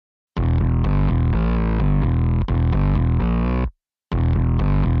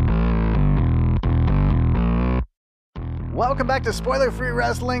Welcome back to Spoiler Free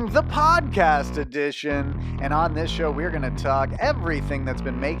Wrestling, the podcast edition. And on this show, we're going to talk everything that's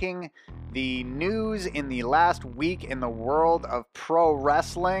been making the news in the last week in the world of pro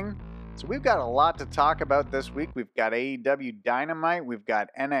wrestling. So we've got a lot to talk about this week. We've got AEW Dynamite, we've got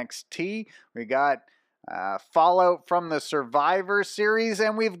NXT, we got fallout from the Survivor Series,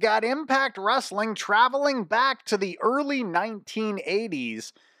 and we've got Impact Wrestling traveling back to the early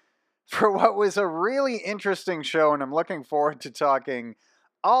 1980s for what was a really interesting show, and I'm looking forward to talking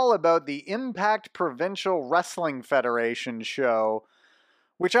all about the Impact Provincial Wrestling Federation show,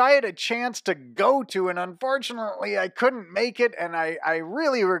 which I had a chance to go to, and unfortunately I couldn't make it, and I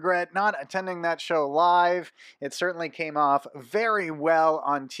really regret not attending that show live. It certainly came off very well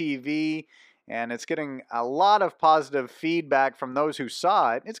on TV, and it's getting a lot of positive feedback from those who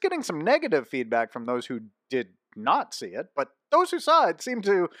saw it. It's getting some negative feedback from those who did not see it, but those who saw it seem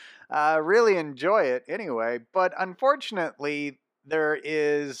to really enjoy it anyway. But unfortunately, there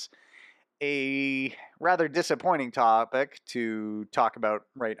is a rather disappointing topic to talk about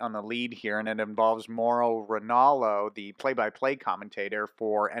right on the lead here, and it involves Mauro Ranallo, the play-by-play commentator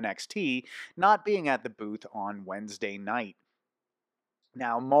for NXT, not being at the booth on Wednesday night.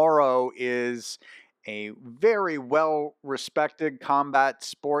 Now, Mauro is a very well-respected combat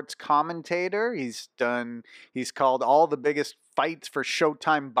sports commentator. He's called all the biggest fights for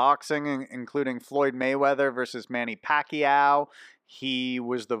Showtime Boxing, including Floyd Mayweather versus Manny Pacquiao. He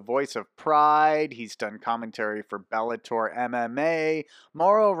was the voice of Pride. He's done commentary for Bellator MMA.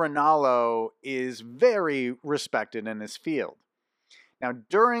 Mauro Ranallo is very respected in his field. Now,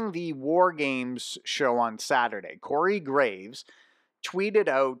 during the War Games show on Saturday, Corey Graves tweeted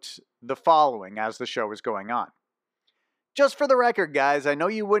out the following as the show was going on. Just for the record, guys, I know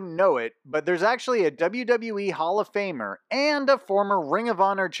you wouldn't know it, but there's actually a WWE Hall of Famer and a former Ring of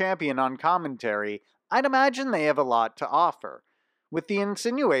Honor champion on commentary. I'd imagine they have a lot to offer, with the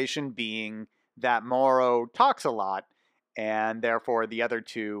insinuation being that Mauro talks a lot, and therefore the other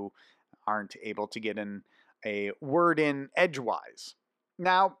two aren't able to get in a word in edgewise.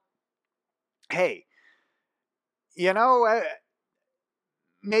 Now, hey, you know,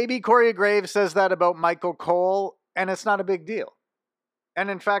 maybe Corey Graves says that about Michael Cole, and it's not a big deal. And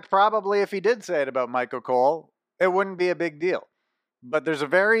in fact, probably if he did say it about Michael Cole, it wouldn't be a big deal. But there's a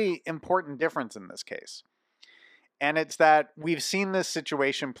very important difference in this case. And it's that we've seen this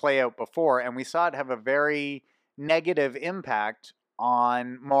situation play out before, and we saw it have a very negative impact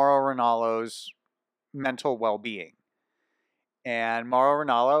on Mauro Ranallo's mental well-being. And Mauro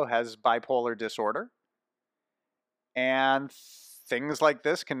Ranallo has bipolar disorder, and things like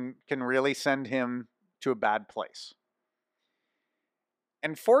this can really send him to a bad place.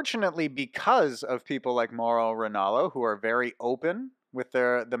 And fortunately, because of people like Mauro Ranallo, who are very open with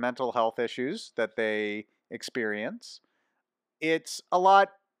the mental health issues that they experience, we're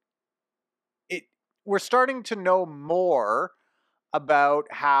starting to know more about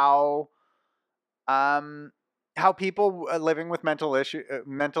how people living with mental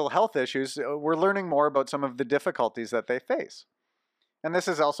health issues, we're learning more about some of the difficulties that they face. And this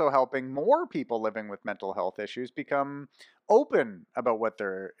is also helping more people living with mental health issues become open about what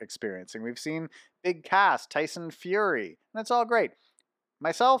they're experiencing. We've seen Big Cass, Tyson Fury, and that's all great.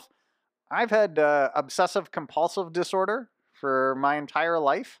 Myself, I've had obsessive compulsive disorder for my entire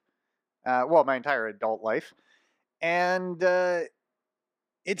life. My entire adult life. And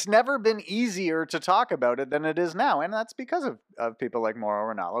it's never been easier to talk about it than it is now. And that's because of people like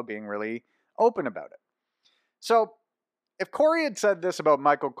Mauro Ranallo being really open about it. So, if Corey had said this about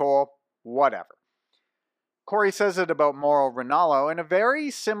Michael Cole, whatever. Corey says it about Mauro Ranallo in a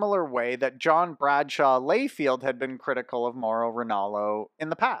very similar way that John Bradshaw Layfield had been critical of Mauro Ranallo in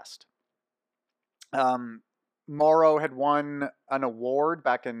the past. Mauro had won an award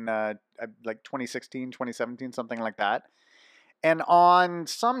back in like 2016, 2017, something like that. And on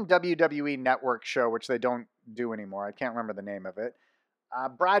some WWE Network show, which they don't do anymore, I can't remember the name of it,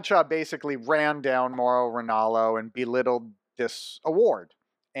 Bradshaw basically ran down Mauro Ranallo and belittled this award.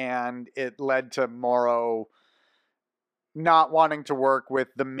 And it led to Mauro not wanting to work with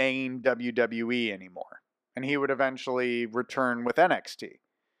the main WWE anymore. And he would eventually return with NXT.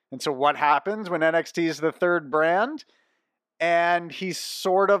 And so what happens when NXT is the third brand and he's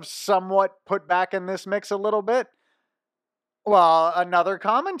sort of somewhat put back in this mix a little bit? Well, another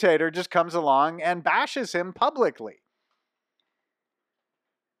commentator just comes along and bashes him publicly.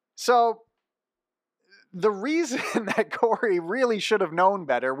 So the reason that Corey really should have known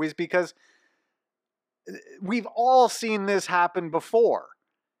better was because we've all seen this happen before.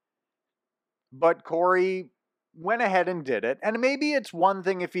 But Corey went ahead and did it. And maybe it's one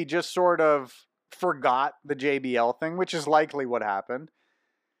thing if he just sort of forgot the JBL thing, which is likely what happened.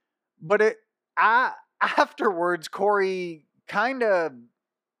 But afterwards, Corey kind of,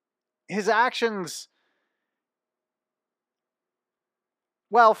 his actions,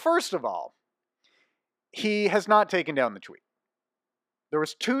 well, first of all, he has not taken down the tweet. There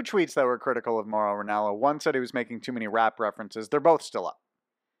was 2 tweets that were critical of Mauro Ranallo. One said he was making too many rap references. They're both still up.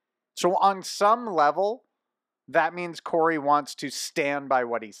 So on some level, that means Corey wants to stand by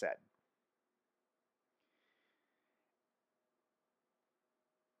what he said.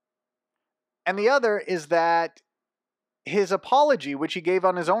 And the other is that his apology, which he gave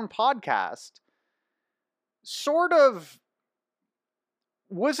on his own podcast, sort of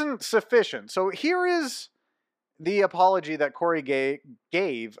wasn't sufficient. So here is the apology that Corey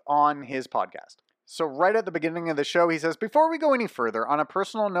gave on his podcast. So right at the beginning of the show, he says, "Before we go any further, on a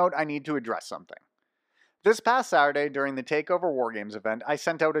personal note, I need to address something. This past Saturday, during the TakeOver War Games event, I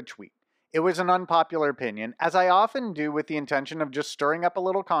sent out a tweet. It was an unpopular opinion, as I often do with the intention of just stirring up a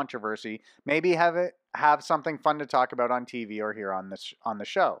little controversy, maybe have something fun to talk about on TV or here on the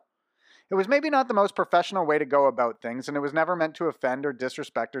show. It was maybe not the most professional way to go about things, and it was never meant to offend or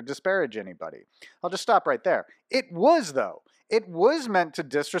disrespect or disparage anybody." I'll just stop right there. It was, though. It was meant to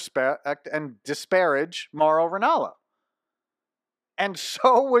disrespect and disparage Mauro Ranallo. And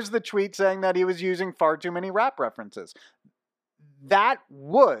so was the tweet saying that he was using far too many rap references. That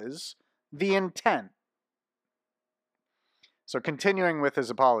was the intent. So continuing with his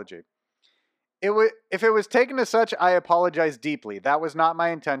apology. If it was taken as such, I apologize deeply. That was not my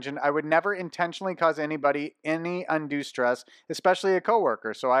intention. I would never intentionally cause anybody any undue stress, especially a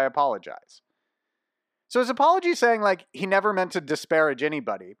coworker, so I apologize. So his apology saying like he never meant to disparage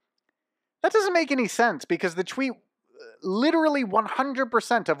anybody, that doesn't make any sense because the tweet, literally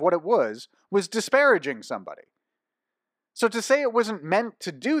 100% of what it was disparaging somebody. So to say it wasn't meant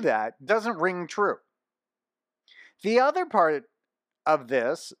to do that doesn't ring true. The other part of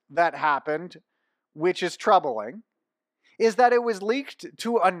this that happened, which is troubling, is that it was leaked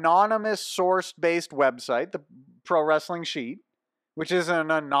to anonymous source-based website, the Pro Wrestling Sheet, which is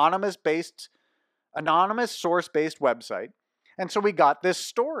an anonymous source-based website. And so we got this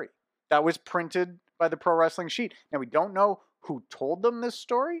story that was printed by the Pro Wrestling Sheet. Now, we don't know who told them this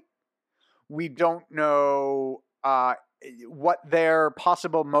story. We don't know what their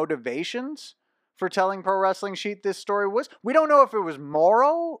possible motivations for telling Pro Wrestling Sheet this story was. We don't know if it was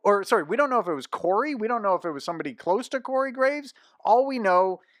we don't know if it was Corey. We don't know if it was somebody close to Corey Graves. All we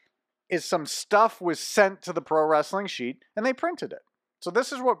know is some stuff was sent to the Pro Wrestling Sheet and they printed it. So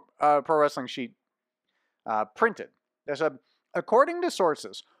this is what Pro Wrestling Sheet printed. According to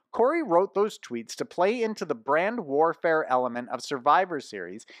sources, Corey wrote those tweets to play into the brand warfare element of Survivor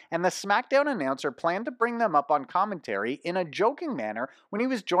Series, and the SmackDown announcer planned to bring them up on commentary in a joking manner when he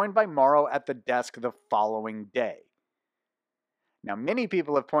was joined by Mauro at the desk the following day. Now, many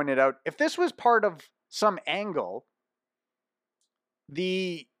people have pointed out, if this was part of some angle,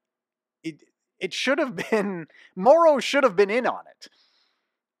 it should have been, Mauro should have been in on it.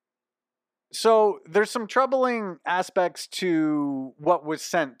 So there's some troubling aspects to what was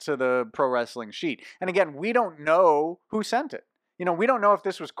sent to the Pro Wrestling Sheet. And again, we don't know who sent it. We don't know if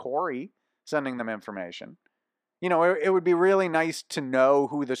this was Corey sending them information. It would be really nice to know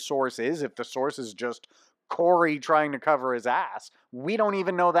who the source is. If the source is just Corey trying to cover his ass, we don't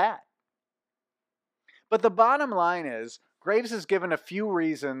even know that. But the bottom line is, Graves has given a few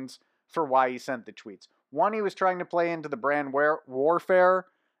reasons for why he sent the tweets. One, he was trying to play into the brand warfare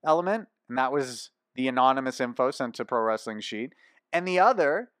element, and that was the anonymous info sent to Pro Wrestling Sheet. And the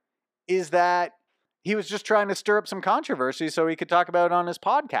other is that he was just trying to stir up some controversy so he could talk about it on his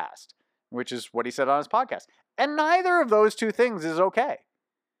podcast, which is what he said on his podcast. And neither of those two things is okay.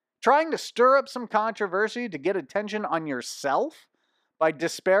 Trying to stir up some controversy to get attention on yourself by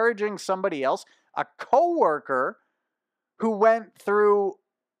disparaging somebody else, a coworker who went through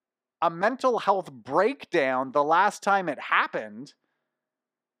a mental health breakdown the last time it happened,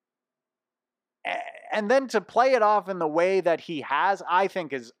 and then to play it off in the way that he has, I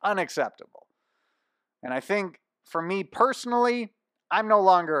think is unacceptable. And I think, for me personally, I'm no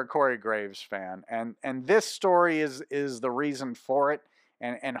longer a Corey Graves fan. And this story is the reason for it.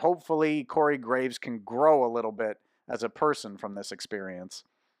 And hopefully Corey Graves can grow a little bit as a person from this experience.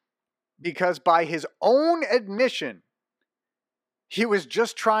 Because by his own admission, he was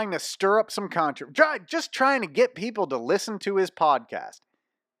just trying to stir up some controversy, just trying to get people to listen to his podcast.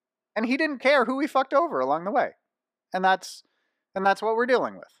 And he didn't care who he fucked over along the way. And that's what we're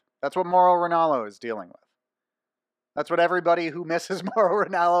dealing with. That's what Mauro Ranallo is dealing with. That's what everybody who misses Mauro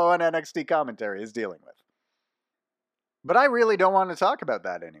Ranallo on NXT commentary is dealing with. But I really don't want to talk about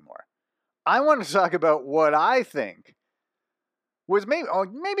that anymore. I want to talk about what I think was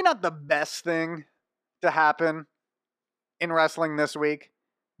maybe not the best thing to happen in wrestling this week,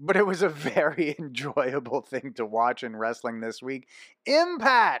 but it was a very enjoyable thing to watch in wrestling this week.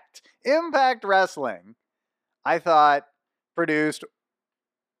 Impact Wrestling, I thought, produced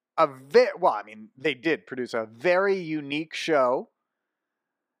they did produce a very unique show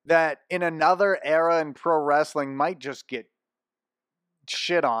that in another era in pro wrestling might just get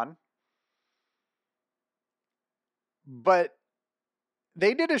shit on. But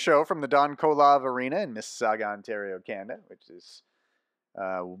they did a show from the Don Kolov Arena in Mississauga, Ontario, Canada, which is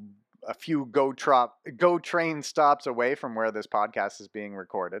a few GO train stops away from where this podcast is being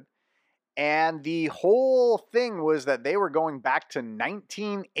recorded. And the whole thing was that they were going back to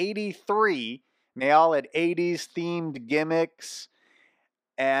 1983. And they all had 80s themed gimmicks.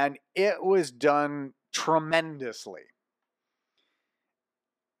 And it was done tremendously.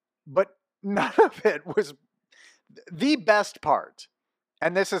 But none of it was the best part.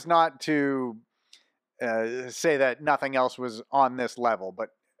 And this is not to say that nothing else was on this level, but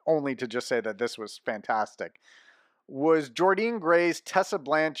only to just say that this was fantastic, was Jordynne Grace, Tessa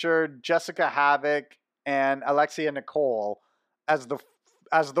Blanchard, Jessica Havoc, and Alexia Nicole as the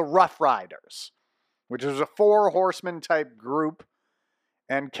Rough Riders, which is a 4 horseman type group.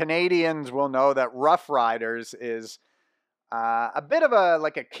 And Canadians will know that Rough Riders is a bit of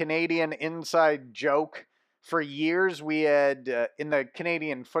a Canadian inside joke. For years, we had, in the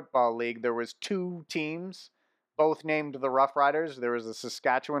Canadian Football League, there was 2 teams, both named the Rough Riders. There was the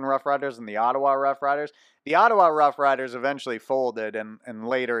Saskatchewan Rough Riders and the Ottawa Rough Riders. The Ottawa Rough Riders eventually folded, and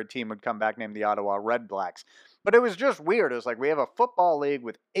later a team would come back named the Ottawa Red Blacks. But it was just weird. It was like we have a football league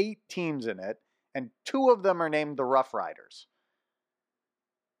with 8 teams in it, and 2 of them are named the Rough Riders.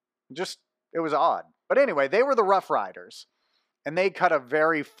 It was odd. But anyway, they were the Rough Riders. And they cut a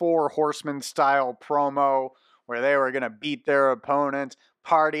very 4 horsemen style promo where they were going to beat their opponents,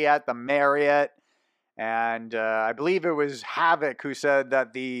 party at the Marriott. And I believe it was Havoc who said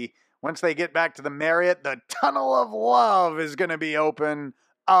that once they get back to the Marriott, the Tunnel of Love is going to be open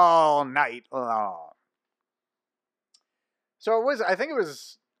all night long. So I think it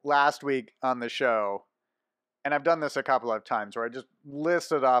was last week on the show, and I've done this a couple of times, where I just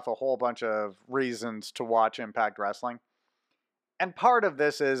listed off a whole bunch of reasons to watch Impact Wrestling. And part of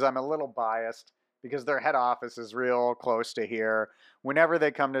this is I'm a little biased because their head office is real close to here. Whenever they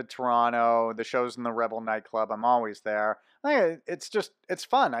come to Toronto, the show's in the Rebel nightclub, I'm always there. It's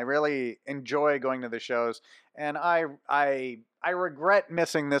fun. I really enjoy going to the shows, and I regret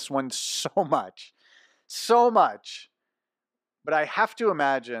missing this one so much. But I have to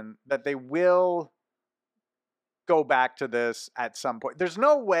imagine that they will go back to this at some point. There's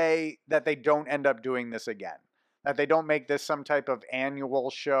no way that they don't end up doing this again. That they don't make this some type of annual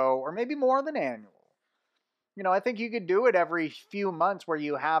show, or maybe more than annual. I think you could do it every few months where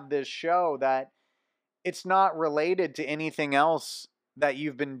you have this show that it's not related to anything else that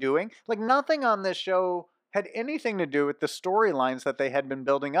you've been doing. Like, nothing on this show had anything to do with the storylines that they had been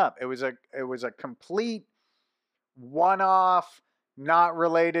building up. It was a complete one-off, not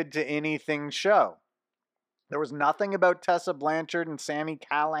related to anything show. There was nothing about Tessa Blanchard and Sami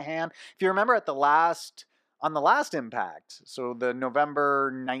Callihan. If you remember on the last Impact, so the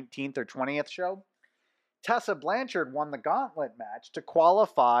November 19th or 20th show, Tessa Blanchard won the gauntlet match to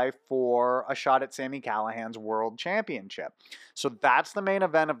qualify for a shot at Sami Callihan's World Championship. So that's the main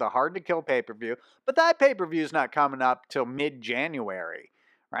event of the Hard to Kill pay-per-view, but that pay-per-view is not coming up till mid-January,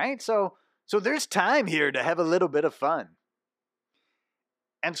 right? So there's time here to have a little bit of fun.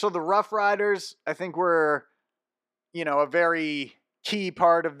 And so the Rough Riders, I think, were, a very key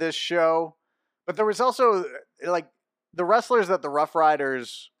part of this show. But there was also, the wrestlers that the Rough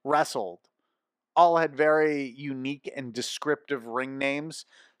Riders wrestled all had very unique and descriptive ring names.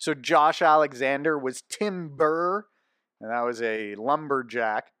 So Josh Alexander was Tim Burr, and that was a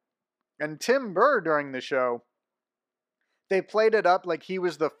lumberjack. And Tim Burr, during the show, they played it up like he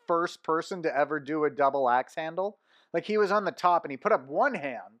was the first person to ever do a double axe handle. Like, he was on the top, and he put up one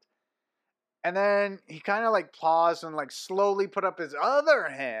hand, and then he kind of paused and slowly put up his other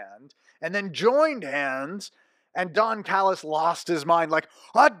hand, and then joined hands, and Don Callis lost his mind,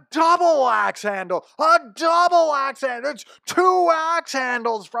 a double axe handle! A double axe handle! It's 2 axe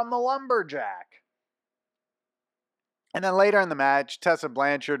handles from the lumberjack! And then later in the match, Tessa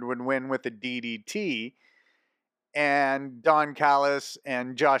Blanchard would win with a DDT, and Don Callis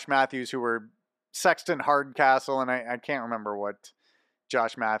and Josh Matthews, who were Sexton Hardcastle, and I can't remember what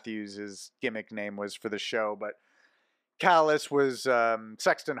Josh Matthews' gimmick name was for the show, but Callis was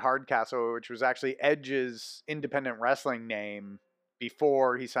Sexton Hardcastle, which was actually Edge's independent wrestling name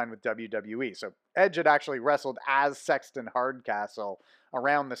before he signed with WWE. So Edge had actually wrestled as Sexton Hardcastle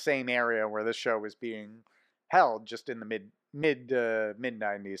around the same area where this show was being held, just in the mid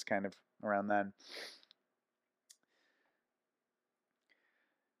 90s, kind of around then.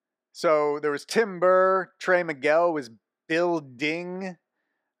 So there was Tim Burr, Trey Miguel was Bill Ding,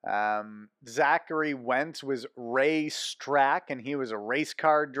 Zachary Wentz was Ray Strack, and he was a race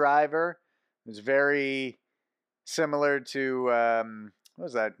car driver. It was very similar to what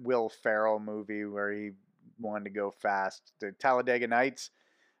was that Will Ferrell movie where he wanted to go fast? The Talladega Nights.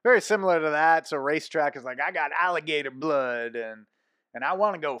 Very similar to that. So Racetrack is like, I got alligator blood and I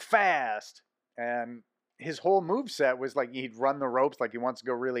want to go fast. And his whole move set was like he'd run the ropes like he wants to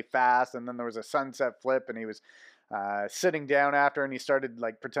go really fast, and then there was a sunset flip, and he was sitting down after, and he started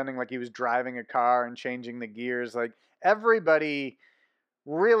like pretending like he was driving a car and changing the gears. Like everybody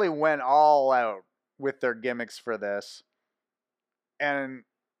really went all out with their gimmicks for this. And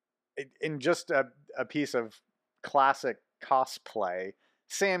in just a piece of classic cosplay,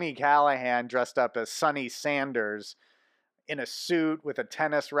 Sami Callihan dressed up as Sonny Sanders in a suit with a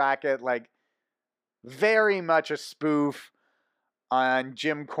tennis racket, like very much a spoof on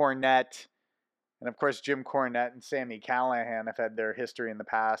Jim Cornette. And of course, Jim Cornette and Sami Callihan have had their history in the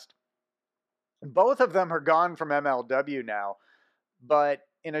past. Both of them are gone from MLW now, but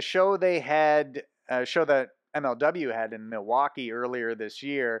in a show they had, a show that MLW had in Milwaukee earlier this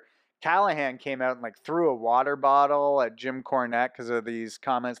year, Callihan came out and like threw a water bottle at Jim Cornette because of these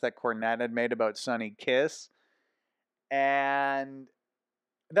comments that Cornette had made about Sonny Kiss. And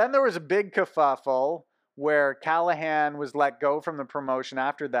then there was a big kerfuffle where Callihan was let go from the promotion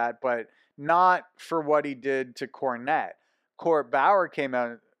after that, but not for what he did to Cornette. Court Bauer came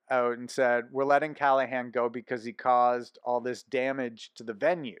out and said, we're letting Callihan go because he caused all this damage to the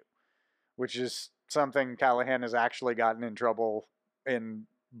venue, which is something Callihan has actually gotten in trouble in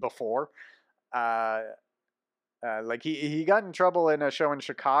before. Like he got in trouble in a show in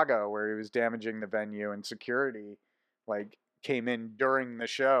Chicago where he was damaging the venue, and security like came in during the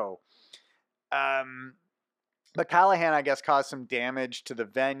show. But Callihan, I guess, caused some damage to the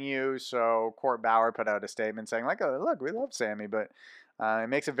venue, so Court Bauer put out a statement saying, like, oh, look, we love Sami, but it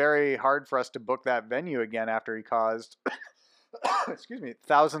makes it very hard for us to book that venue again after he caused, excuse me,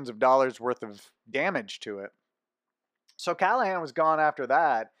 thousands of dollars worth of damage to it. So Callihan was gone after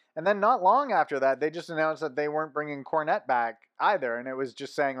that, and then not long after that, they just announced that they weren't bringing Cornette back either, and it was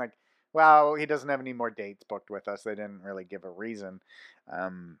just saying, like, well, he doesn't have any more dates booked with us. They didn't really give a reason.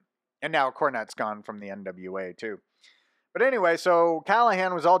 And now Cornette's gone from the NWA too. But anyway, so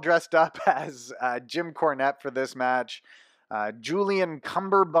Callihan was all dressed up as Jim Cornette for this match. Julian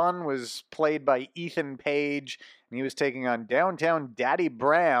Cumberbund was played by Ethan Page, and he was taking on Downtown Daddy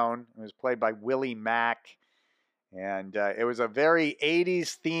Brown, who was played by Willie Mack. And it was a very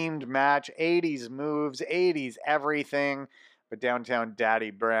 80s themed match, 80s moves, 80s everything. But Downtown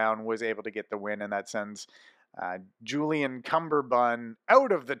Daddy Brown was able to get the win, and that sends Julian Cumberbund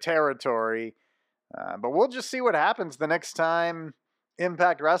out of the territory. But we'll just see what happens the next time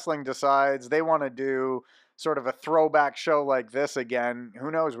Impact Wrestling decides they want to do sort of a throwback show like this again.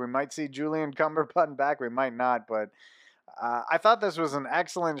 Who knows? We might see Julian Cumberbund back. We might not. But I thought this was an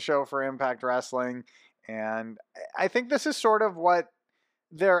excellent show for Impact Wrestling. And I think this is sort of what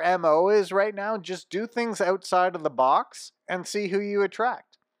their MO is right now. Just do things outside of the box and see who you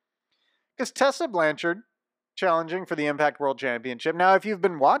attract. Because Tessa Blanchard challenging for the Impact World Championship. Now, if you've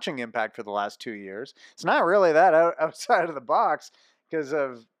been watching Impact for the last 2 years, it's not really that outside of the box because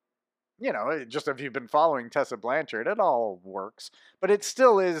of, you know, just if you've been following Tessa Blanchard, it all works. But it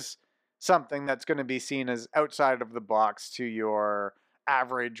still is something that's going to be seen as outside of the box to your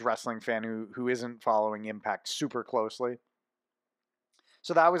average wrestling fan who isn't following Impact super closely.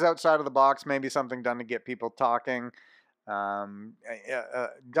 So that was outside of the box, maybe something done to get people talking. Done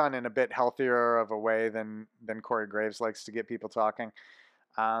in a bit healthier of a way than Corey Graves likes to get people talking.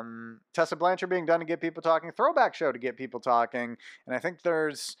 Tessa Blanchard being done to get people talking. Throwback show to get people talking. And I think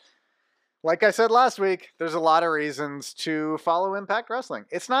there's, like I said last week, there's a lot of reasons to follow Impact Wrestling.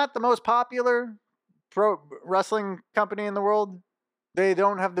 It's not the most popular pro wrestling company in the world. They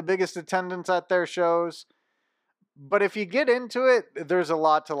don't have the biggest attendance at their shows. But if you get into it, there's a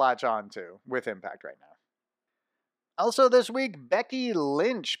lot to latch on to with Impact right now. Also this week, Becky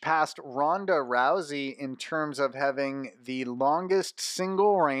Lynch passed Ronda Rousey in terms of having the longest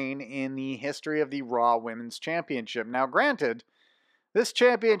single reign in the history of the Raw Women's Championship. Now, granted, this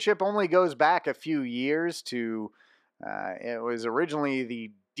championship only goes back a few years to, it was originally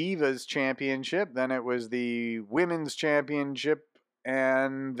the Divas Championship, then it was the Women's Championship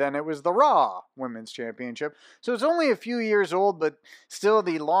and then it was the Raw Women's Championship. So it's only a few years old, but still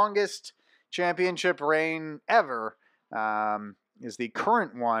the longest championship reign ever. Is the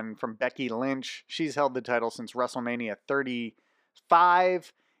current one from Becky Lynch. She's held the title since WrestleMania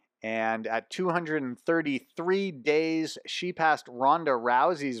 35, and at 233 days, she passed Ronda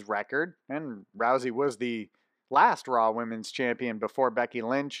Rousey's record, and Rousey was the last Raw Women's Champion before Becky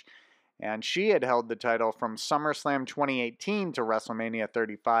Lynch. And she had held the title from SummerSlam 2018 to WrestleMania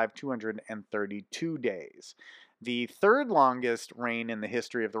 35, 232 days. The third longest reign in the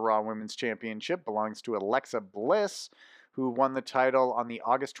history of the Raw Women's Championship belongs to Alexa Bliss, who won the title on the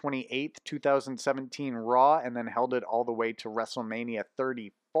August 28th, 2017 Raw, and then held it all the way to WrestleMania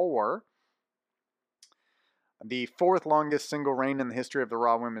 34. The fourth longest single reign in the history of the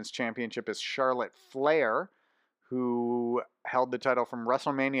Raw Women's Championship is Charlotte Flair, who held the title from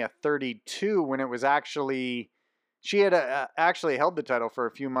WrestleMania 32 when it was actually... She had actually held the title for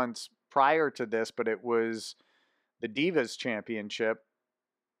a few months prior to this, but it was the Divas Championship.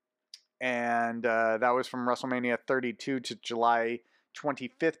 And that was from WrestleMania 32 to July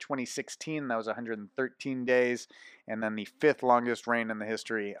 25th, 2016. That was 113 days. And then the fifth longest reign in the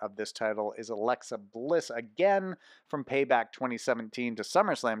history of this title is Alexa Bliss, again from Payback 2017 to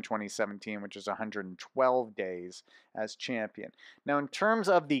SummerSlam 2017, which is 112 days as champion. Now, in terms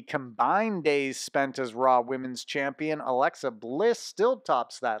of the combined days spent as Raw Women's Champion, Alexa Bliss still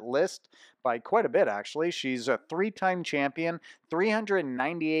tops that list by quite a bit, actually. She's a three-time champion,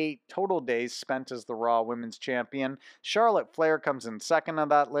 398 total days spent as the Raw Women's Champion. Charlotte Flair comes in second on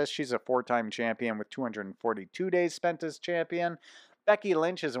that list. She's a four-time champion with 242 days spent as champion. Becky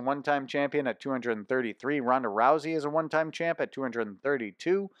Lynch is a one-time champion at 233. Ronda Rousey is a one-time champ at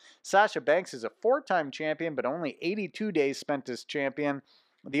 232. Sasha Banks is a four-time champion, but only 82 days spent as champion.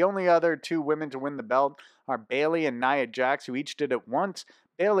 The only other two women to win the belt are Bayley and Nia Jax, who each did it once.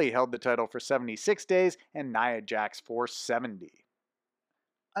 Bayley held the title for 76 days and Nia Jax for 70.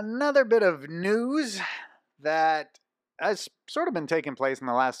 Another bit of news that has sort of been taking place in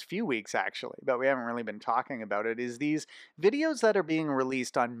the last few weeks, actually, but we haven't really been talking about it, is these videos that are being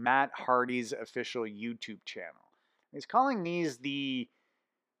released on Matt Hardy's official YouTube channel. He's calling these the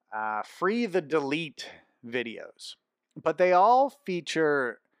Free the Delete videos, but they all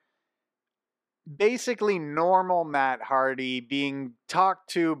feature basically normal Matt Hardy being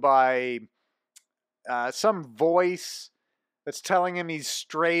talked to by some voice that's telling him he's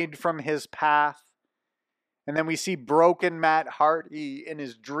strayed from his path. And then we see broken Matt Hardy in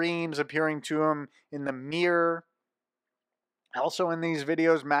his dreams appearing to him in the mirror. Also in these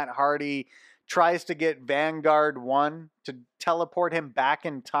videos, Matt Hardy tries to get Vanguard 1 to teleport him back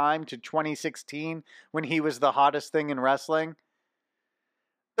in time to 2016 when he was the hottest thing in wrestling.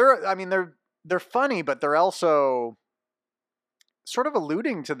 They're funny, but they're also sort of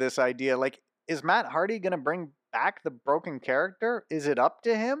alluding to this idea. Like, is Matt Hardy going to bring back the broken character? Is it up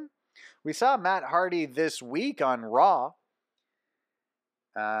to him? We saw Matt Hardy this week on Raw,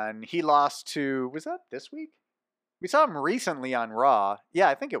 and he lost to... Was that this week? We saw him recently on Raw. Yeah,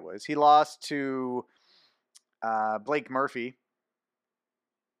 I think it was. He lost to Blake Murphy.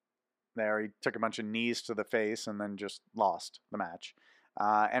 There, he took a bunch of knees to the face and then just lost the match.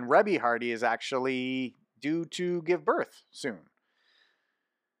 And Rebby Hardy is actually due to give birth soon.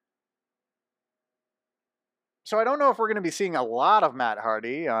 So I don't know if we're going to be seeing a lot of Matt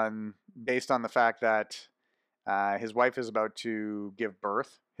Hardy based on the fact that his wife is about to give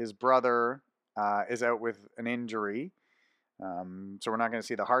birth. His brother is out with an injury. So we're not going to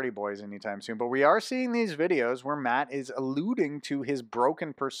see the Hardy Boys anytime soon. But we are seeing these videos where Matt is alluding to his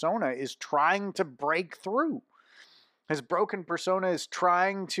broken persona is trying to break through. His broken persona is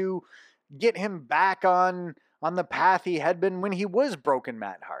trying to get him back on the path he had been when he was broken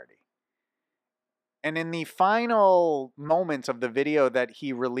Matt Hardy. And in the final moments of the video that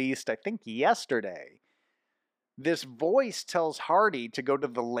he released, I think yesterday, this voice tells Hardy to go to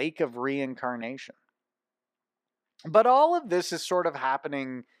the Lake of Reincarnation. But all of this is sort of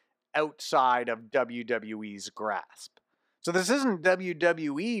happening outside of WWE's grasp. So this isn't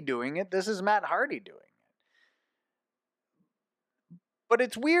WWE doing it, this is Matt Hardy doing it. But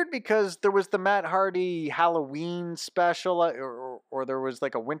it's weird because there was the Matt Hardy Halloween special, or there was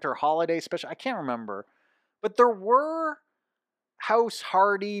like a winter holiday special. I can't remember. But there were House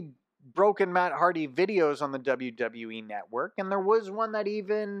Hardy, Broken Matt Hardy videos on the WWE Network. And there was one that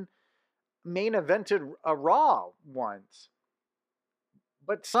even main evented a Raw once.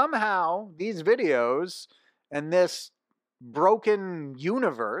 But somehow these videos and this broken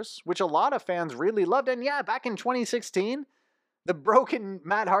universe, which a lot of fans really loved. And yeah, back in 2016... the broken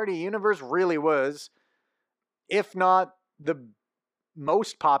Matt Hardy universe really was, if not the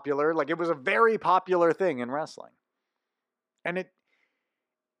most popular, like it was a very popular thing in wrestling. And it,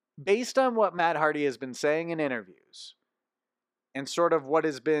 based on what Matt Hardy has been saying in interviews and sort of what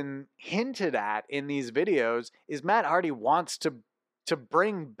has been hinted at in these videos, is Matt Hardy wants to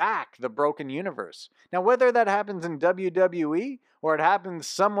bring back the broken universe. Now, whether that happens in WWE or it happens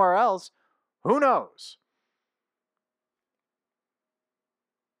somewhere else, who knows?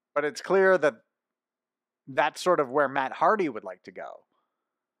 But it's clear that that's sort of where Matt Hardy would like to go.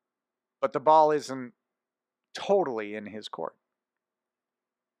 But the ball isn't totally in his court.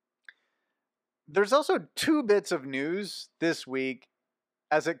 There's also two bits of news this week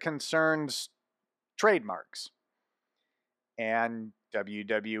as it concerns trademarks. And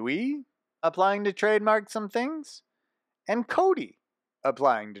WWE applying to trademark some things, and Cody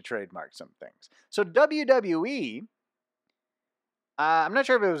applying to trademark some things. So WWE, I'm not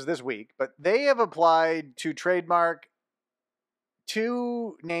sure if it was this week, but they have applied to trademark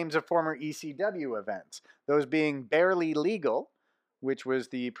two names of former ECW events. Those being Barely Legal, which was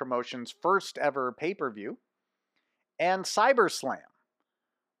the promotion's first ever pay-per-view, and CyberSlam,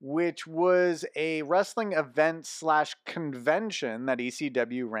 which was a wrestling event / convention that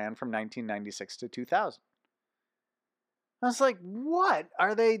ECW ran from 1996 to 2000. I was like, what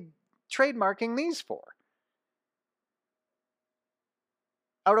are they trademarking these for?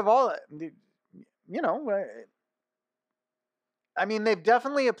 Out of all, you know, I mean, they've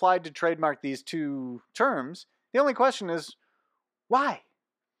definitely applied to trademark these two terms. The only question is, why?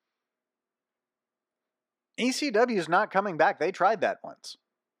 ECW is not coming back. They tried that once.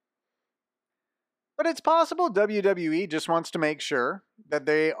 But it's possible WWE just wants to make sure that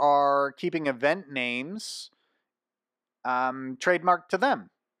they are keeping event names trademarked to them.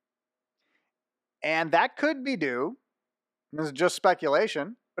 And that could be due, this is just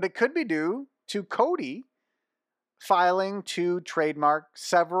speculation, but it could be due to Cody filing to trademark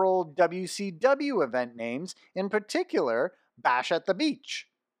several WCW event names, in particular, Bash at the Beach.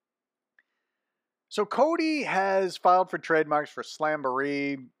 So Cody has filed for trademarks for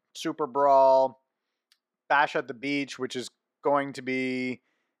Slamboree, Super Brawl, Bash at the Beach, which is going to be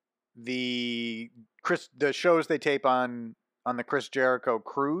the shows they tape on the Chris Jericho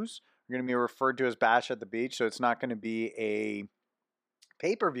cruise are going to be referred to as Bash at the Beach. So it's not going to be a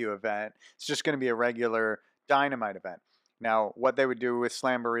pay-per-view event. It's just going to be a regular Dynamite event. Now, what they would do with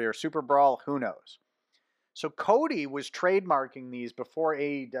Slamboree or Super Brawl, who knows? So Cody was trademarking these before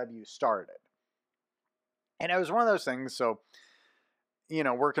AEW started. And it was one of those things, so, you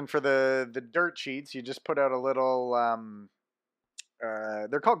know, working for the dirt sheets, you just put out a little,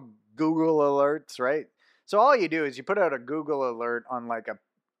 they're called Google alerts, right? So all you do is you put out a Google alert on like a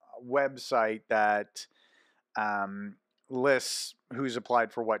website that lists who's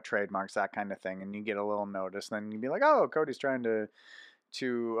applied for what trademarks, that kind of thing, and you get a little notice. Then you'd be like, oh, Cody's trying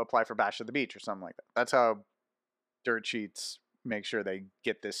to apply for Bash at the Beach or something like that. That's how dirt sheets make sure they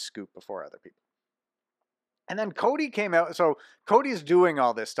get this scoop before other people. And then Cody came out, so Cody's doing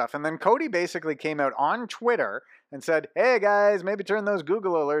all this stuff, and then Cody basically came out on Twitter and said, hey guys, maybe turn those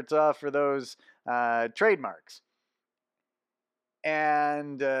Google alerts off for those trademarks.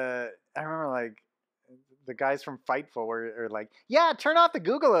 And I remember like the guys from Fightful were like, yeah, turn off the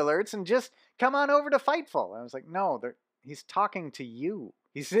Google alerts and just come on over to Fightful. I was like, no, he's talking to you.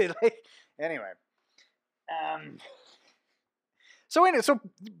 He said, like, anyway.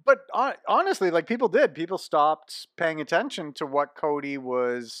 But honestly, like people stopped paying attention to what Cody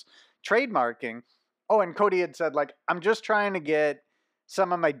was trademarking. Oh, and Cody had said, like, I'm just trying to get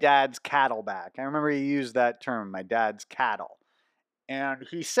some of my dad's cattle back. I remember he used that term, my dad's cattle. And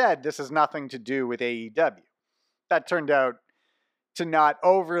he said this has nothing to do with AEW. That turned out to not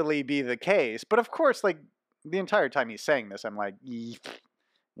overly be the case. But of course, like, the entire time he's saying this, I'm like,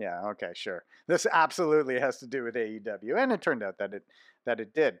 yeah, okay, sure. This absolutely has to do with AEW. And it turned out that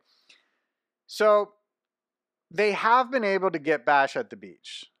it did. So they have been able to get Bash at the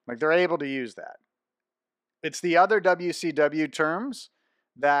Beach. Like, they're able to use that. It's the other WCW terms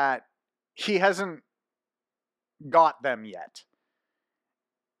that he hasn't got them yet.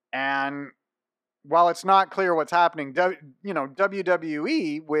 And while it's not clear what's happening,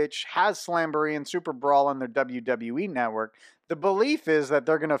 WWE, which has Slamboree and Super Brawl on their WWE network, the belief is that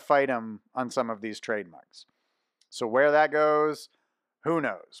they're going to fight him on some of these trademarks. So where that goes, who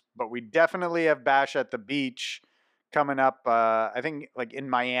knows? But we definitely have Bash at the Beach coming up. I think like in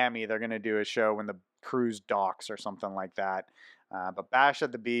Miami, they're going to do a show when the cruise docks or something like that. But Bash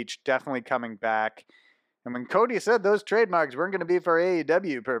at the Beach definitely coming back. And when Cody said those trademarks weren't going to be for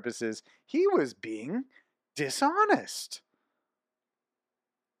AEW purposes, he was being dishonest.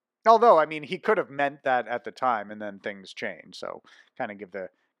 Although, I mean, he could have meant that at the time and then things changed. So kind of give the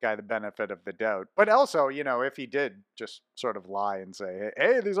guy the benefit of the doubt. But also, if he did just sort of lie and say,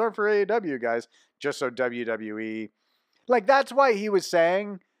 hey, these aren't for AEW guys, just so WWE. Like, that's why he was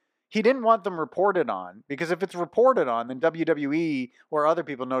saying he didn't want them reported on, because if it's reported on, then WWE or other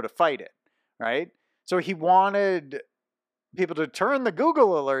people know to fight it, right? So he wanted people to turn the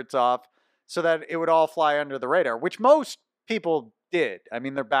Google alerts off so that it would all fly under the radar, which most people did. I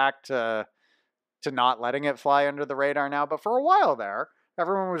mean, they're back to not letting it fly under the radar now, but for a while there,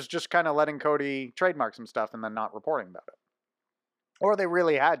 everyone was just kind of letting Cody trademark some stuff and then not reporting about it. Or they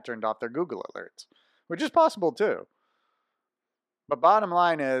really had turned off their Google alerts, which is possible too. But bottom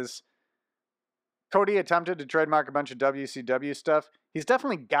line is, Cody attempted to trademark a bunch of WCW stuff. He's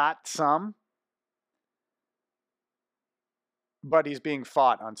definitely got some, but he's being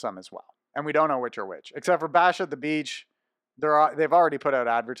fought on some as well. And we don't know which are which. Except for Bash at the Beach, they've already put out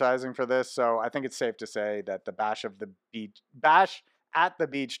advertising for this, so I think it's safe to say that the Bash at the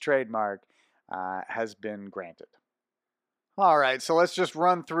Beach trademark has been granted. All right, so let's just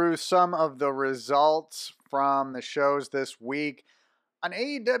run through some of the results from the shows this week. On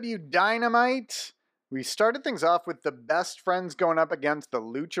AEW Dynamite, we started things off with the Best Friends going up against the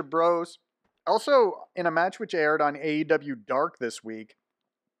Lucha Bros. Also, in a match which aired on AEW Dark this week,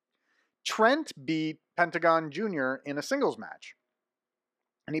 Trent beat Pentagon Jr. in a singles match.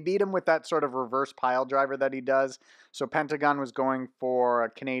 And he beat him with that sort of reverse pile driver that he does. So Pentagon was going for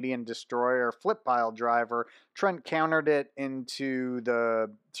a Canadian Destroyer flip pile driver. Trent countered it into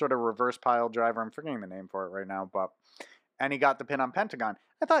the sort of reverse pile driver. I'm forgetting the name for it right now, and he got the pin on Pentagon.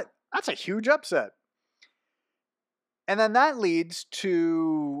 I thought, that's a huge upset. And then that leads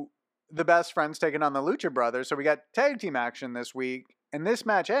to the Best Friends taking on the Lucha Brothers. So we got tag team action this week. And this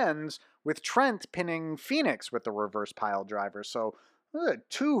match ends with Trent pinning Phoenix with the reverse pile driver. So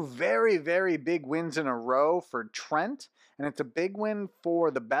two very, very big wins in a row for Trent. And it's a big win for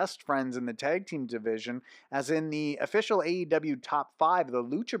the Best Friends in the tag team division, as in the official AEW top 5, the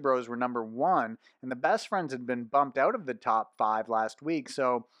Lucha Bros were number 1, and the Best Friends had been bumped out of the top 5 last week.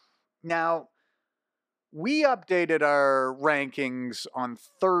 So now we updated our rankings on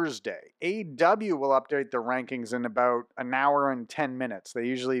Thursday. AEW will update their rankings in about an hour and 10 minutes. They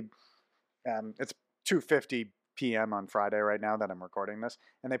usually, it's 2:50 p.m. on Friday right now that I'm recording this,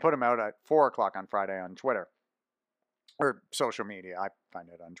 and they put them out at 4 o'clock on Friday on Twitter. Or social media. I find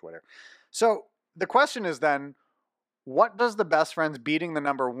it on Twitter. So the question is then, what does the Best Friends beating the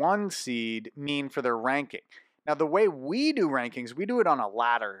number 1 seed mean for their ranking? Now, the way we do rankings, we do it on a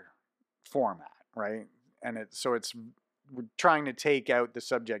ladder format, right? And we're trying to take out the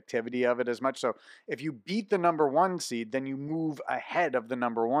subjectivity of it as much. So if you beat the number 1 seed, then you move ahead of the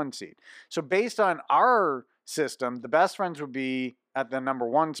number 1 seed. So based on our system, the Best Friends would be at the number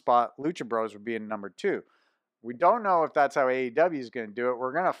 1 spot. Lucha Bros would be in number 2. We don't know if that's how AEW is going to do it.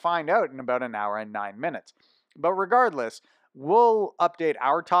 We're going to find out in about an hour and 9 minutes. But regardless, we'll update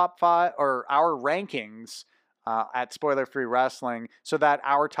our top 5 or our rankings at Spoiler Free Wrestling so that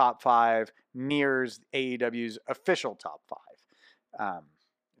our top 5 nears AEW's official top 5. I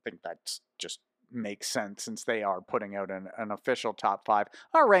think that's just makes sense since they are putting out an official top 5.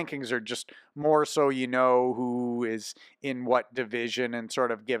 Our rankings are just more so who is in what division and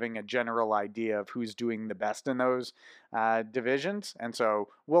sort of giving a general idea of who's doing the best in those divisions. And so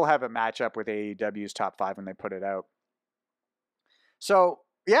we'll have a matchup with AEW's top 5 when they put it out. So,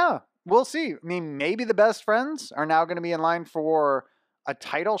 yeah, we'll see. I mean, maybe the Best Friends are now going to be in line for a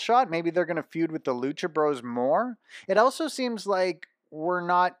title shot. Maybe they're going to feud with the Lucha Bros more. It also seems like we're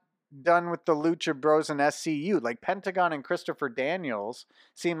not done with the Lucha Bros and SCU. Like Pentagon and Christopher Daniels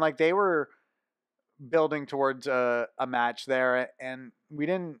seemed like they were building towards a match there, and we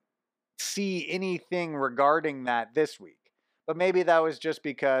didn't see anything regarding that this week. But maybe that was just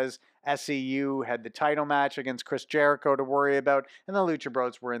because SCU had the title match against Chris Jericho to worry about, and the Lucha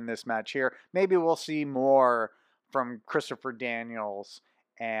Bros were in this match here. Maybe we'll see more from Christopher Daniels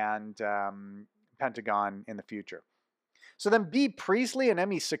and Pentagon in the future. So then Bea Priestley and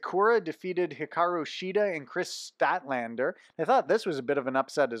Emi Sakura defeated Hikaru Shida and Chris Statlander. I thought this was a bit of an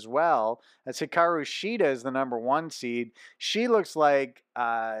upset as well, as Hikaru Shida is the number 1 seed. She looks like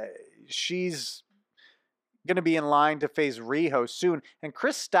she's going to be in line to face Riho soon. And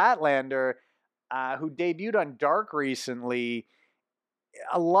Chris Statlander, who debuted on Dark recently,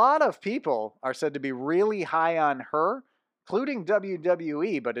 a lot of people are said to be really high on her, including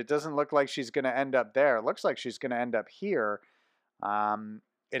WWE, but it doesn't look like she's going to end up there. It looks like she's going to end up here.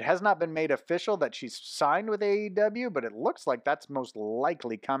 It has not been made official that she's signed with AEW, but it looks like that's most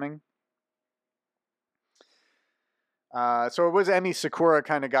likely coming. So it was Emi Sakura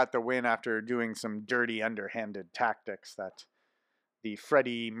kind of got the win after doing some dirty, underhanded tactics that the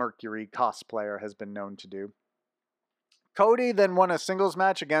Freddie Mercury cosplayer has been known to do. Cody then won a singles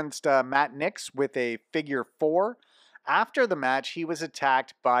match against Matt Nix with a figure 4. After the match, he was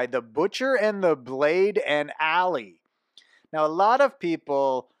attacked by the Butcher and the Blade and Ali. Now, a lot of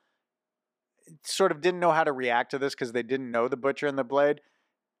people sort of didn't know how to react to this because they didn't know the Butcher and the Blade.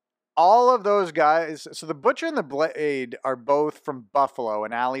 All of those guys, so the Butcher and the Blade are both from Buffalo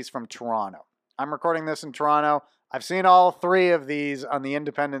and Ali's from Toronto. I'm recording this in Toronto. I've seen all 3 of these on the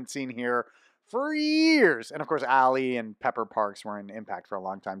independent scene here for years. And of course, Ali and Pepper Parks were in Impact for a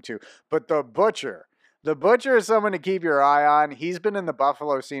long time too. But the Butcher is someone to keep your eye on. He's been in the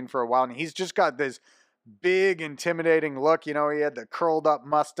Buffalo scene for a while, and he's just got this big, intimidating look. You know, he had the curled up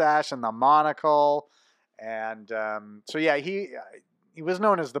mustache and the monocle. And so, yeah, he was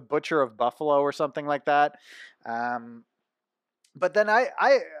known as the Butcher of Buffalo or something like that. But then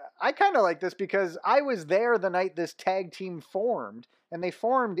I kind of like this because I was there the night this tag team formed, and they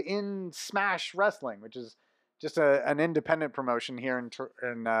formed in Smash Wrestling, which is just an independent promotion here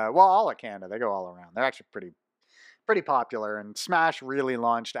in all of Canada. They go all around. They're actually pretty popular, and Smash really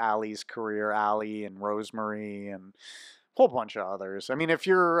launched Ali's career, Ali and Rosemary and a whole bunch of others. I mean, if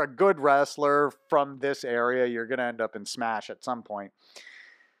you're a good wrestler from this area, you're going to end up in Smash at some point.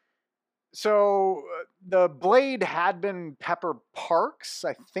 So the Blade had been Pepper Parks.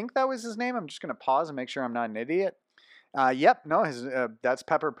 I think that was his name. I'm just going to pause and make sure I'm not an idiot. Yep, no, that's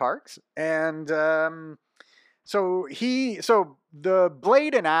Pepper Parks. And so the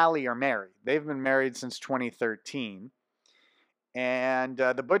Blade and Ali are married. They've been married since 2013. And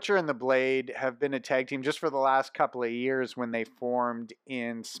the Butcher and the Blade have been a tag team just for the last couple of years when they formed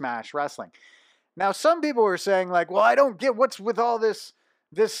in Smash Wrestling. Now, some people were saying, like, well, I don't get what's with all this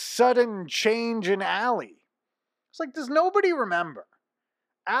sudden change in Ali. It's like, does nobody remember?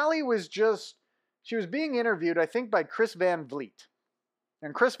 Ali was she was being interviewed, I think, by Chris Van Vliet.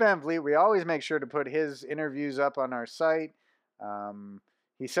 And Chris Van Vliet, we always make sure to put his interviews up on our site.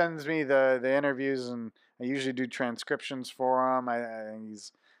 He sends me the interviews, and I usually do transcriptions for him.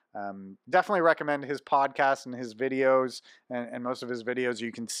 He's definitely recommend his podcast and his videos, and most of his videos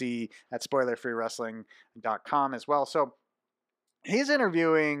you can see at spoilerfreewrestling.com as well. So he's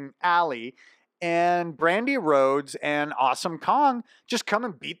interviewing Ali, and Brandy Rhodes and Awesome Kong just come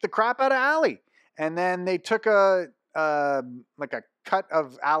and beat the crap out of Ali. And then they took a cut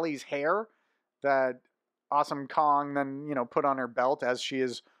of Ali's hair that Awesome Kong then, put on her belt, as she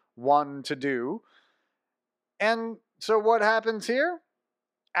is one to do. And so what happens here?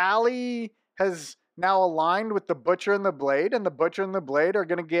 Ali has now aligned with the Butcher and the Blade, and the Butcher and the Blade are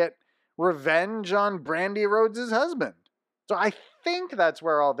going to get revenge on Brandy Rhodes' husband. So I think that's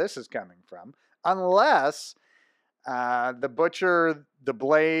where all this is coming from. Unless the Butcher, the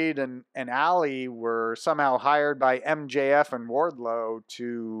Blade, and Ali were somehow hired by MJF and Wardlow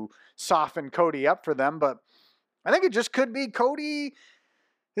to soften Cody up for them. But I think it just could be Cody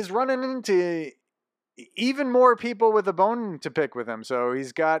is running into even more people with a bone to pick with him. So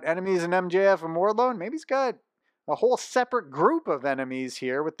he's got enemies in MJF and Wardlow, and maybe he's got a whole separate group of enemies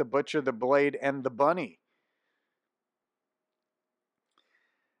here with the Butcher, the Blade, and the Bunny.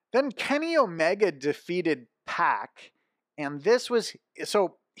 Then Kenny Omega defeated Pac, and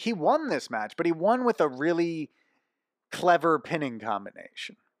so he won this match, but he won with a really clever pinning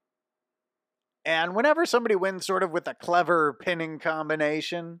combination. And whenever somebody wins sort of with a clever pinning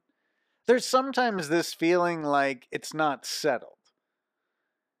combination, there's sometimes this feeling like it's not settled.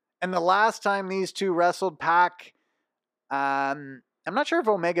 And the last time these two wrestled, Pac, I'm not sure if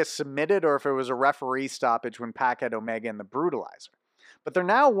Omega submitted or if it was a referee stoppage when Pac had Omega in the Brutalizer. But they're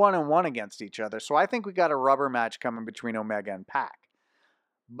now 1-1 against each other, so I think we got a rubber match coming between Omega and Pac.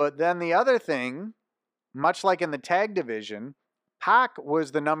 But then the other thing, much like in the tag division, Pac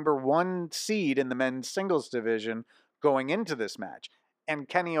was the number 1 seed in the men's singles division going into this match, and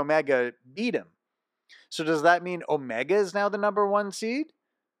Kenny Omega beat him. So does that mean Omega is now the number 1 seed?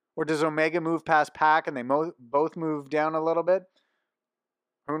 Or does Omega move past Pac and they both move down a little bit?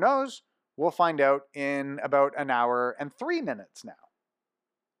 Who knows? We'll find out in about an hour and 3 minutes now.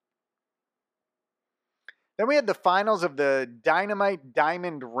 Then we had the finals of the Dynamite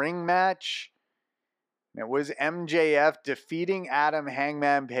Diamond Ring match. It was MJF defeating Adam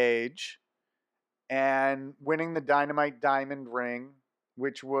Hangman Page and winning the Dynamite Diamond Ring,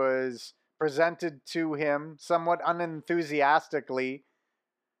 which was presented to him somewhat unenthusiastically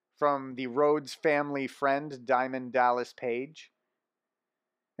from the Rhodes family friend, Diamond Dallas Page.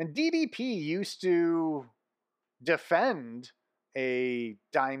 And DDP used to defend a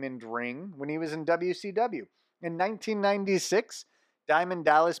diamond ring when he was in WCW. In 1996, Diamond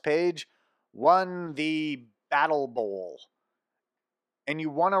Dallas Page won the Battle Bowl. And you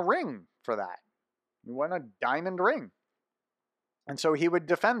won a ring for that. You won a diamond ring. And so he would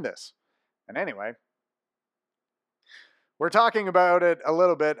defend this. And anyway, we're talking about it a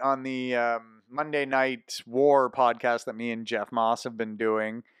little bit on the Monday Night War podcast that me and Jeff Moss have been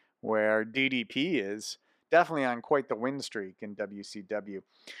doing, where DDP is definitely on quite the win streak in WCW.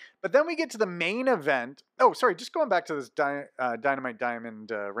 But then we get to the main event. Oh, sorry, just going back to this Dynamite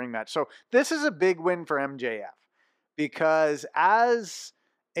Diamond ring match. So this is a big win for MJF because as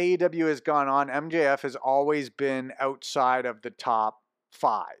AEW has gone on, MJF has always been outside of the top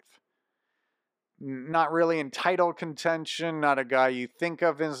 5. Not really in title contention, not a guy you think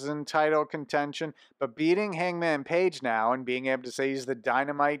of as in title contention, but beating Hangman Page now and being able to say he's the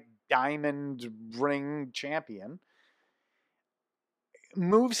Dynamite Diamond Ring champion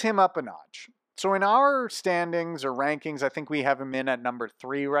moves him up a notch. So in our standings or rankings, I think we have him in at number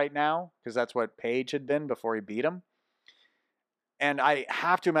 3 right now, because that's what Page had been before he beat him. And I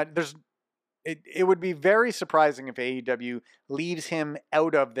have to imagine it would be very surprising if AEW leaves him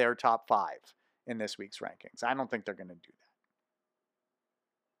out of their top 5 in this week's rankings. I don't think they're going to do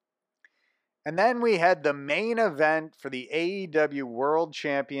that. And then we had the main event for the AEW World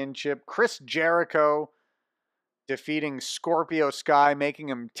Championship. Chris Jericho defeating Scorpio Sky, making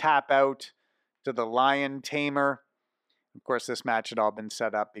him tap out to the Lion Tamer. Of course, this match had all been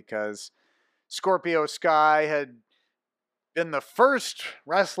set up because Scorpio Sky had been the first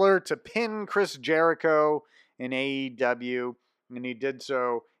wrestler to pin Chris Jericho in AEW, and he did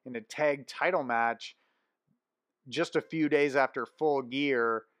so in a tag title match just a few days after Full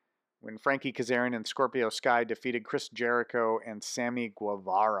Gear when Frankie Kazarian and Scorpio Sky defeated Chris Jericho and Sammy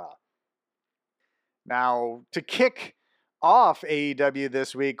Guevara. Now, to kick off AEW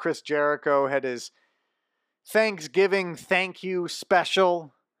this week, Chris Jericho had his Thanksgiving thank you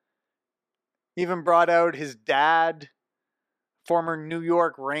special. Even brought out his dad, former New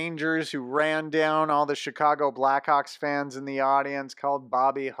York Rangers, who ran down all the Chicago Blackhawks fans in the audience, called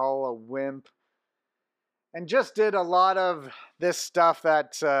Bobby Hull a wimp, and just did a lot of this stuff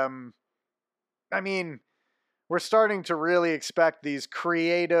that, we're starting to really expect these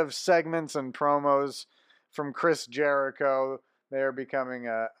creative segments and promos from Chris Jericho. They're becoming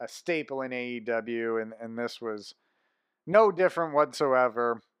a staple in AEW, and this was no different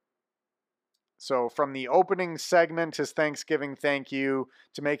whatsoever. So from the opening segment, his Thanksgiving thank you,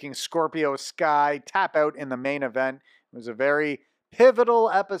 to making Scorpio Sky tap out in the main event, it was a very pivotal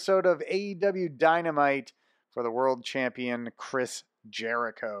episode of AEW Dynamite for the world champion Chris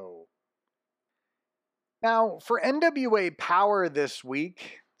Jericho. Now, for NWA Power this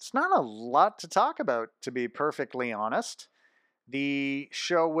week, it's not a lot to talk about, to be perfectly honest. The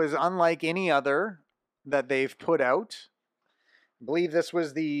show was unlike any other that they've put out. I believe this was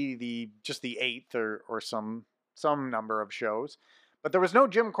just the 8th or some number of shows. But there was no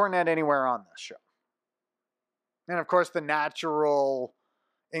Jim Cornette anywhere on this show. And of course, the natural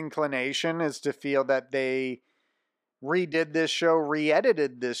inclination is to feel that they redid this show,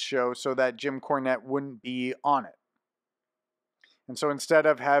 re-edited this show so that Jim Cornette wouldn't be on it. And so instead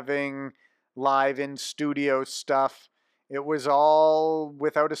of having live in-studio stuff, it was all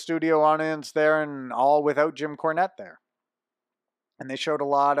without a studio audience there and all without Jim Cornette there. And they showed a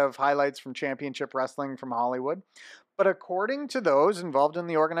lot of highlights from Championship Wrestling from Hollywood. But according to those involved in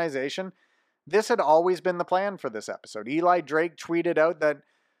the organization, this had always been the plan for this episode. Eli Drake tweeted out that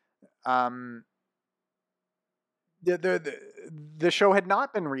the show had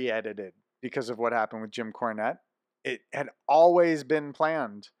not been re-edited because of what happened with Jim Cornette. It had always been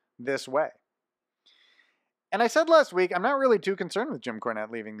planned this way. And I said last week, I'm not really too concerned with Jim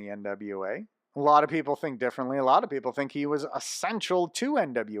Cornette leaving the NWA. A lot of people think differently. A lot of people think he was essential to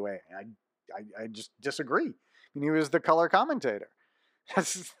NWA. I just disagree. I mean, he was the color commentator.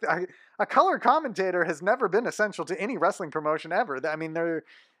 A color commentator has never been essential to any wrestling promotion ever. I mean,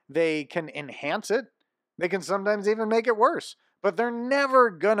 they can enhance it. They can sometimes even make it worse. But they're never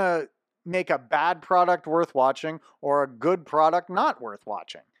going to make a bad product worth watching or a good product not worth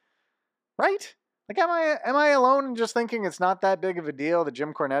watching. Right? Like, am I alone in just thinking it's not that big of a deal that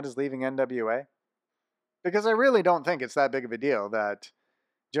Jim Cornette is leaving NWA? Because I really don't think it's that big of a deal that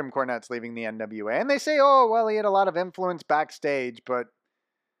Jim Cornette's leaving the NWA. And they say, oh, well, he had a lot of influence backstage, but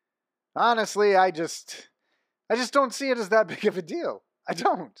honestly, I just don't see it as that big of a deal. I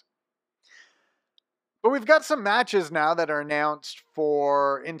don't. But we've got some matches now that are announced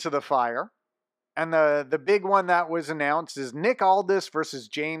for Into the Fire. And the big one that was announced is Nick Aldis versus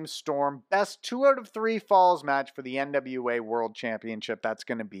James Storm. Best 2 out of 3 falls match for the NWA World Championship. That's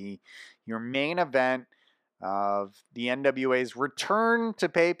going to be your main event. of the NWA's return to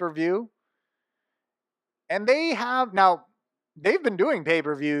pay-per-view. And they've been doing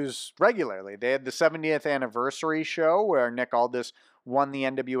pay-per-views regularly. They had the 70th anniversary show where Nick Aldis won the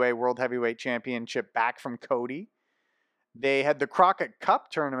NWA World Heavyweight Championship back from Cody. They had the Crockett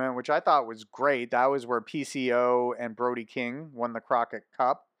Cup tournament, which I thought was great. That was where PCO and Brody King won the Crockett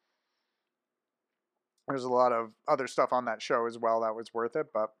Cup. There's a lot of other stuff on that show as well that was worth it.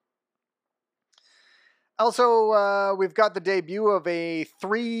 But also, we've got the debut of a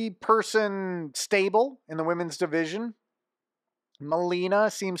 3-person stable in the women's division. Melina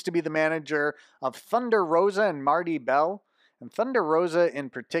seems to be the manager of Thunder Rosa and Marty Bell. And Thunder Rosa in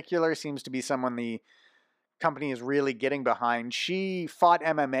particular seems to be someone the company is really getting behind. She fought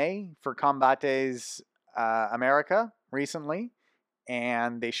MMA for Combates America recently,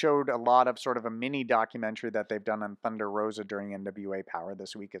 and they showed a lot of sort of a mini documentary that they've done on Thunder Rosa during NWA Power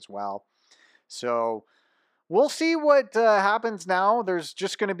this week as well. So we'll see what happens now. There's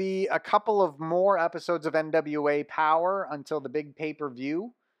just going to be a couple of more episodes of NWA Power until the big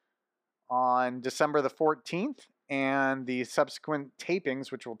pay-per-view on December the 14th, and the subsequent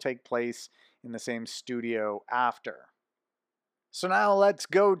tapings, which will take place in the same studio after. So now let's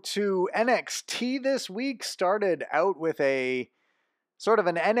go to NXT this week. Started out with a sort of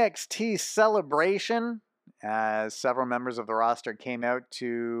an NXT celebration as several members of the roster came out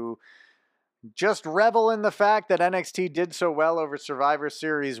to just revel in the fact that NXT did so well over Survivor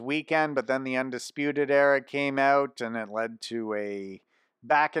Series weekend, but then the Undisputed Era came out and it led to a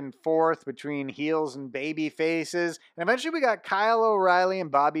back and forth between heels and baby faces. And eventually we got Kyle O'Reilly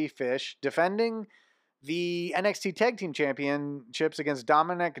and Bobby Fish defending the NXT Tag Team Championships against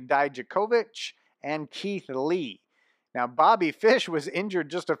Dominik Dijakovic and Keith Lee. Now, Bobby Fish was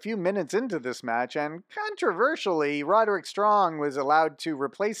injured just a few minutes into this match, and controversially, Roderick Strong was allowed to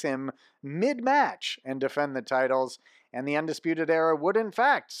replace him mid-match and defend the titles, and the Undisputed Era would in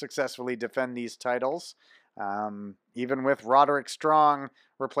fact successfully defend these titles. Even with Roderick Strong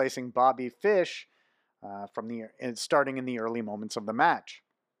replacing Bobby Fish starting in the early moments of the match.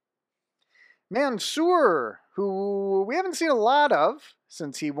 Mansoor, who we haven't seen a lot of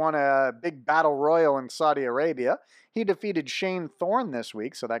since he won a big battle royal in Saudi Arabia, he defeated Shane Thorne this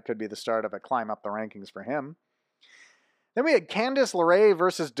week, so that could be the start of a climb up the rankings for him. Then we had Candice LeRae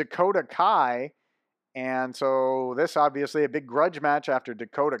versus Dakota Kai. And so this obviously a big grudge match after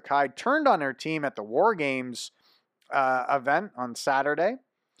Dakota Kai turned on her team at the War Games event on Saturday.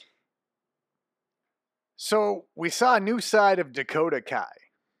 So we saw a new side of Dakota Kai,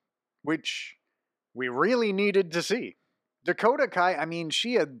 which we really needed to see. Dakota Kai, I mean,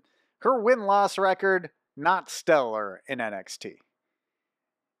 she had her win-loss record not stellar in NXT.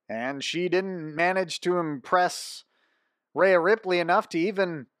 And she didn't manage to impress Rhea Ripley enough to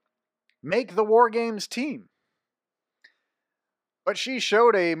even make the War Games team. But she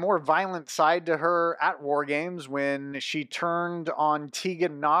showed a more violent side to her at War Games when she turned on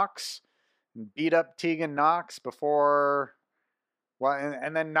Tegan Nox and beat up Tegan Nox before... Well,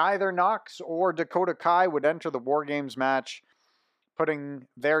 and then neither Nox or Dakota Kai would enter the War Games match, putting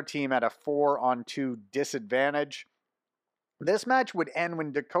their team at a 4-on-2 disadvantage. This match would end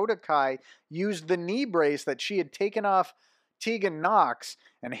when Dakota Kai used the knee brace that she had taken off Tegan Nox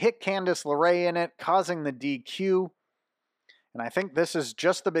and hit Candice LeRae in it, causing the DQ. And I think this is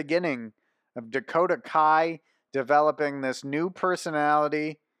just the beginning of Dakota Kai developing this new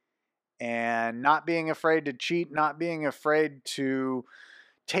personality and not being afraid to cheat, not being afraid to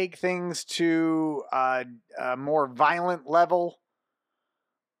take things to a more violent level.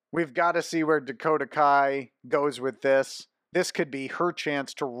 We've got to see where Dakota Kai goes with this. This could be her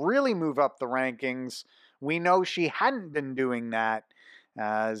chance to really move up the rankings. We know she hadn't been doing that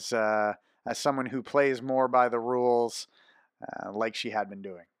as someone who plays more by the rules like she had been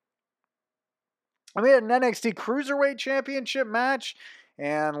doing. And we had an NXT Cruiserweight Championship match,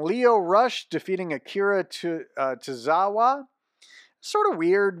 and Lio Rush defeating Akira Tozawa. Sort of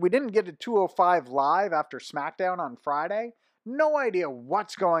weird. We didn't get a 205 Live after SmackDown on Friday. No idea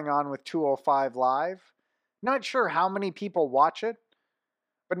what's going on with 205 Live. Not sure how many people watch it.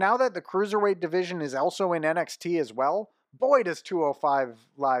 But now that the Cruiserweight division is also in NXT as well, boy does 205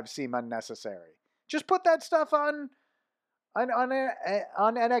 Live seem unnecessary. Just put that stuff on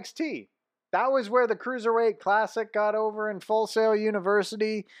NXT. That was where the Cruiserweight Classic got over in Full Sail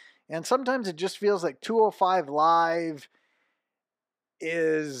University. And sometimes it just feels like 205 Live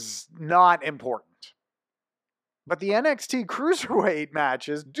is not important. But the NXT Cruiserweight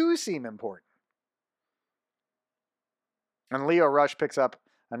matches do seem important. And Lio Rush picks up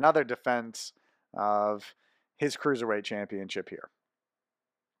another defense of his Cruiserweight Championship here.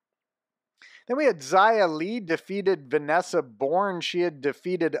 Then we had Xia Li defeated Vanessa Bourne. She had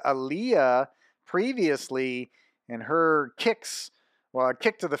defeated Aaliyah previously, and her kicks, well, a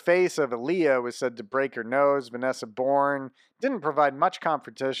kick to the face of Aaliyah was said to break her nose. Vanessa Bourne didn't provide much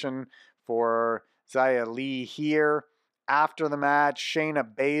competition for Xia Li here. After the match, Shayna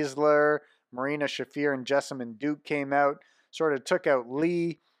Baszler, Marina Shafir, and Jessamyn Duke came out, sort of took out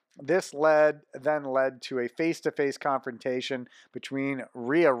Lee. This then led to a face-to-face confrontation between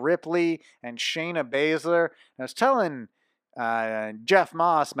Rhea Ripley and Shayna Baszler. I was telling Jeff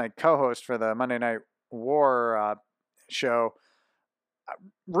Moss, my co-host for the Monday Night War show,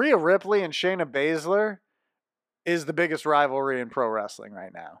 Rhea Ripley and Shayna Baszler is the biggest rivalry in pro wrestling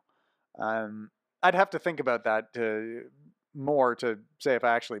right now. I'd have to think about that more to say if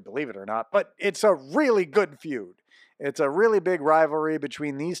I actually believe it or not, but it's a really good feud. It's a really big rivalry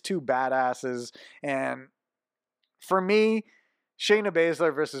between these two badasses, and for me, Shayna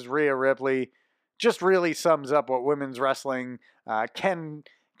Baszler versus Rhea Ripley just really sums up what women's wrestling can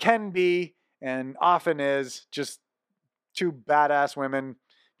be and often is, just two badass women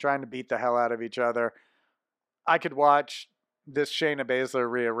trying to beat the hell out of each other. I could watch this Shayna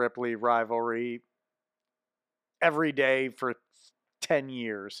Baszler-Rhea Ripley rivalry every day for 10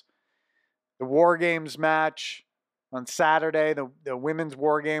 years. The War Games match on Saturday, the women's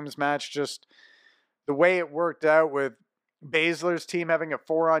War Games match, just the way it worked out with Baszler's team having a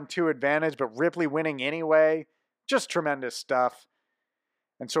 4-on-2 advantage, but Ripley winning anyway, just tremendous stuff.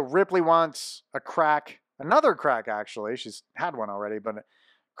 And so Ripley wants another crack actually, she's had one already, but a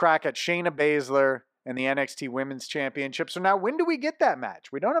crack at Shayna Baszler and the NXT Women's Championship. So now when do we get that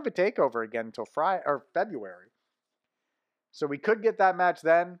match? We don't have a takeover again until February. So we could get that match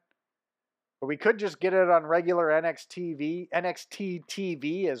then, but we could just get it on regular NXT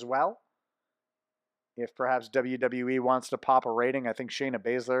TV as well. If perhaps WWE wants to pop a rating, I think Shayna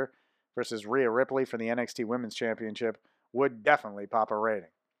Baszler versus Rhea Ripley for the NXT Women's Championship would definitely pop a rating.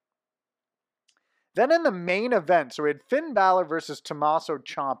 Then in the main event, so we had Finn Balor versus Tommaso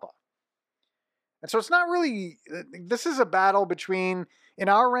Ciampa. And so it's not really, this is a battle between, in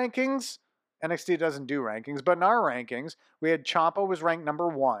our rankings, NXT doesn't do rankings, but in our rankings, we had Ciampa was ranked number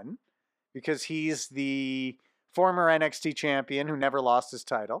 1 because he's the former NXT champion who never lost his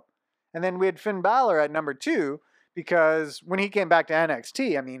title. And then we had Finn Balor at number 2 because when he came back to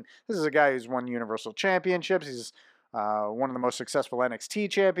NXT, I mean, this is a guy who's won Universal Championships. He's one of the most successful NXT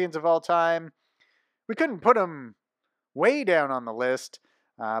champions of all time. We couldn't put him way down on the list,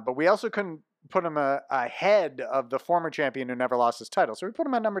 but we also couldn't put him ahead of the former champion who never lost his title. So we put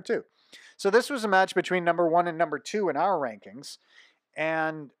him at number 2. So this was a match between number 1 and number 2 in our rankings.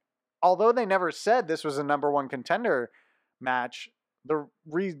 And although they never said this was a number 1 contender match,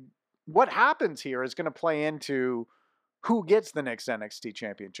 what happens here is going to play into who gets the next NXT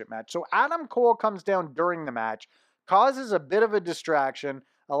championship match. So Adam Cole comes down during the match, causes a bit of a distraction,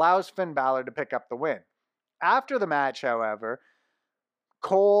 allows Finn Balor to pick up the win. After the match, however,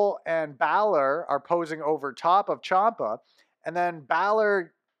 Cole and Balor are posing over top of Ciampa, and then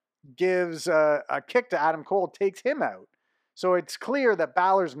Balor gives a kick to Adam Cole, takes him out. So it's clear that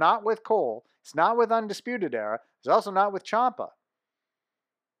Balor's not with Cole, it's not with Undisputed Era, it's also not with Ciampa.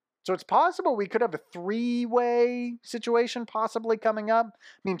 So it's possible we could have a 3-way situation possibly coming up. I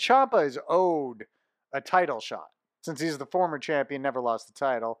mean, Ciampa is owed a title shot. Since he's the former champion, never lost the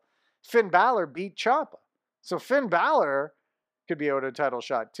title. Finn Balor beat Ciampa. So Finn Balor could be owed a title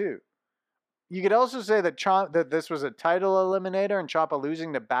shot too. You could also say that this was a title eliminator and Ciampa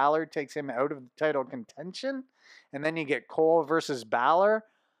losing to Balor takes him out of the title contention. And then you get Cole versus Balor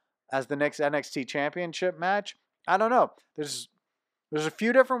as the next NXT championship match. I don't know. There's a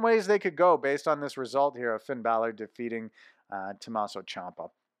few different ways they could go based on this result here of Finn Balor defeating Tommaso Ciampa.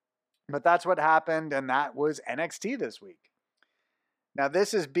 But that's what happened, and that was NXT this week. Now,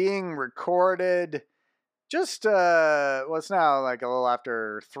 this is being recorded just, it's now like a little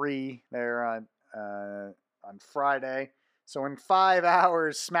after 3 there on Friday. So in 5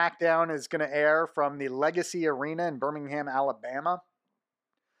 hours, SmackDown is going to air from the Legacy Arena in Birmingham, Alabama.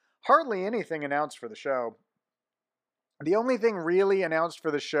 Hardly anything announced for the show. The only thing really announced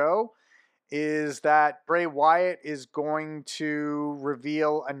for the show is that Bray Wyatt is going to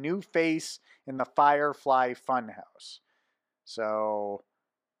reveal a new face in the Firefly Funhouse. So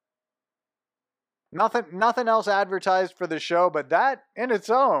nothing else advertised for the show, but that in its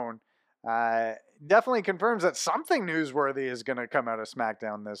own definitely confirms that something newsworthy is going to come out of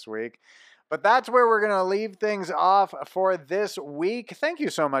SmackDown this week. But that's where we're going to leave things off for this week. Thank you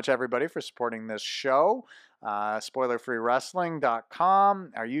so much, everybody, for supporting this show.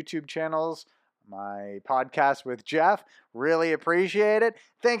 SpoilerFreeWrestling.com, our YouTube channels my podcast with Jeff. Really appreciate it.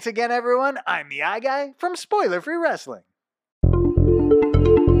 Thanks again, everyone. I'm the Eye Guy from Spoiler Free Wrestling.